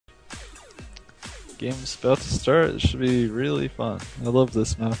game's about to start. It should be really fun. I love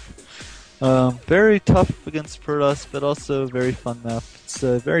this map. Very tough against Protoss, but also a very fun map. It's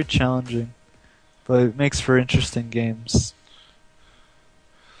very challenging, but it makes for interesting games.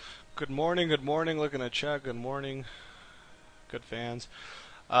 Good morning, looking at chat, good morning, good fans.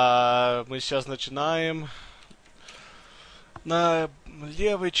 Мы сейчас начинаем. На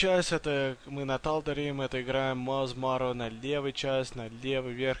левой часть это мы на Талдерим, это играем mouzMorroW на левой часть, на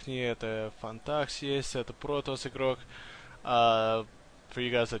левой верхней это phantaxx есть, это Protoss игрок. For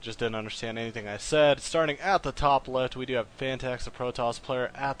you guys that just didn't understand anything I said, starting at the top left, we do have phantaxx, the Protoss player.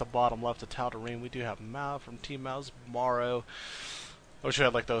 At the bottom left, the Tal'Darim, we do have Mao from Team mouzMorrow. I wish we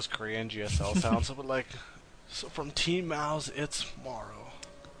had like those Korean GSL sounds, but like, so from Team Mouse, it's Morrow.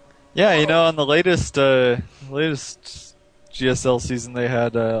 Yeah, you know, on the latest GSL season, they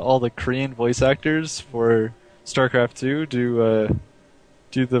had all the Korean voice actors for StarCraft 2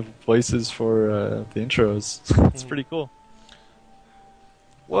 do the voices for the intros. It's pretty cool.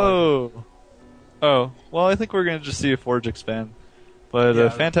 Whoa! Oh, well, I think we're gonna just see a Forge expand. But Yeah.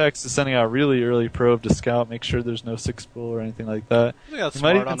 phantaxx is sending out a really early probe to scout, make sure there's no 6-pool or anything like that. I think that's He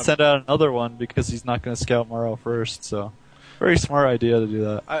might smart even on a- send out another one because he's not going to scout mouzMorrow first, so very smart idea to do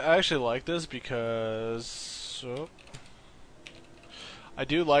that. I actually like this because I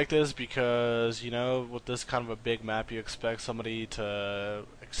do like this because, you know, with this kind of a big map, you expect somebody to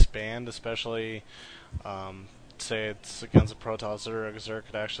expand, especially say it's against a Protoss. Xur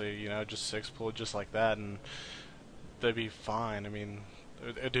could actually, you know, just 6-pool just like that, and they'd be fine. I mean,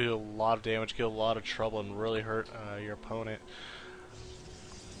 it'd do a lot of damage, get a lot of trouble, and really hurt your opponent.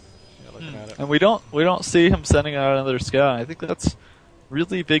 Yeah, looking at it. And we don't see him sending out another scout. I think that's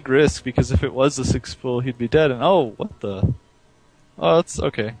really big risk because if it was a 6-pool, he'd be dead. And oh, what the? Oh, it's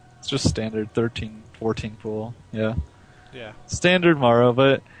okay. It's just standard 13, 14 pool. Yeah, Yeah. standard mouzMorrow.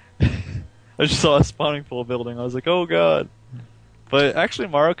 But I just saw a spawning pool building. I was like, oh god. But actually,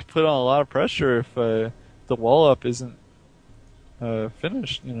 mouzMorrow could put on a lot of pressure if the wall up isn't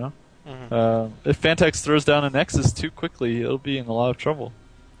finished. You know, if phantaxx throws down a Nexus too quickly, it'll be in a lot of trouble.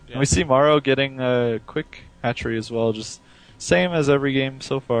 Yeah. And we see mouzMorrow getting a quick hatchery as well, just same as every game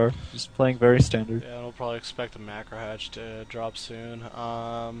so far, just playing very standard. Yeah, we'll probably expect a macro hatch to drop soon.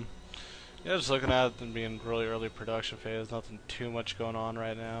 Yeah, just looking at it and being really early production phase, nothing too much going on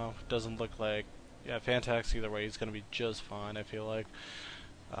right now. Doesn't look like, yeah, phantaxx either way, he's going to be just fine, I feel like.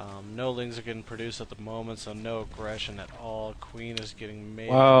 No lings are getting produced at the moment, so no aggression at all. Queen is getting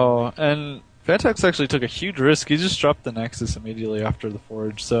made. Wow, and phantaxx actually took a huge risk. He just dropped the Nexus immediately after the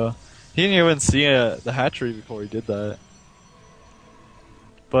Forge, so he didn't even see the hatchery before he did that.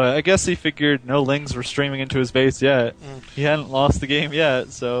 But I guess he figured no lings were streaming into his base yet. He hadn't lost the game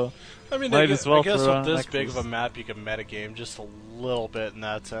yet, so I mean, might I as well guess throw with on this Nexus. big of a map, you can metagame just a little bit in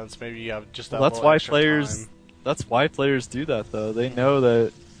that sense. Maybe you have just that Well, that's little why extra players. time. That's why players do that, though. They know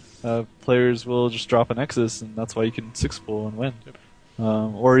that players will just drop a Nexus, and that's why you can 6-pool and win, Yep.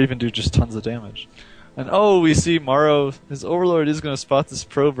 or even do just tons of damage. And oh, we see mouzMorrow. His Overlord is going to spot this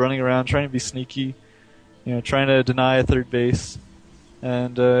probe running around, trying to be sneaky, you know, trying to deny a third base.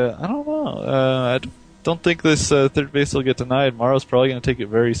 And I don't know. Don't think this third base will get denied. mouzMorrow's probably going to take it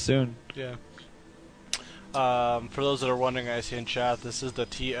very soon. Yeah. For those that are wondering, I see in chat, this is the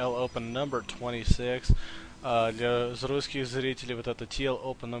TL Open number 26. Для русских зрителей вот это TL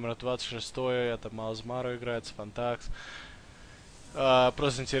Open номер 26, это mouzMorrow играет, phantaxx.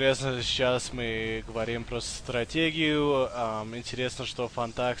 Просто интересно, сейчас мы говорим про стратегию. Интересно, что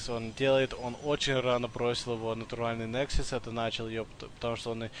phantaxx он делает. Он очень рано бросил его натуральный Nexus. Это начал ее, потому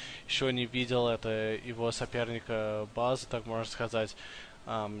что он еще не видел это его соперника базы, так можно сказать.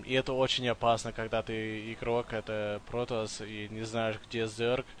 И это очень опасно, когда ты игрок, это Protoss, и не знаешь, где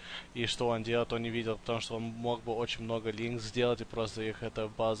Zerg, и что он делает, он не видел, потому что он мог бы очень много линк сделать, и просто их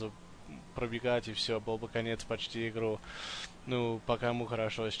эту базу пробегать, и все, был бы конец почти игру. Ну, пока ему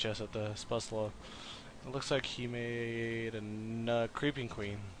хорошо сейчас это спасло. It looks like he made a creeping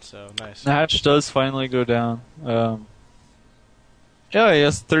queen, so nice. The hatch does finally go down. Yeah, he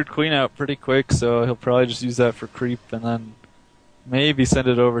has the third queen out pretty quick, so he'll probably just use that for creep, and then maybe send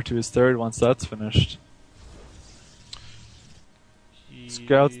it over to his third once that's finished.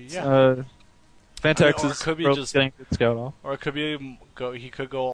 Scouts, Yeah. phantaxx Or it is could be probably just- getting good scout off. Or it could be he could go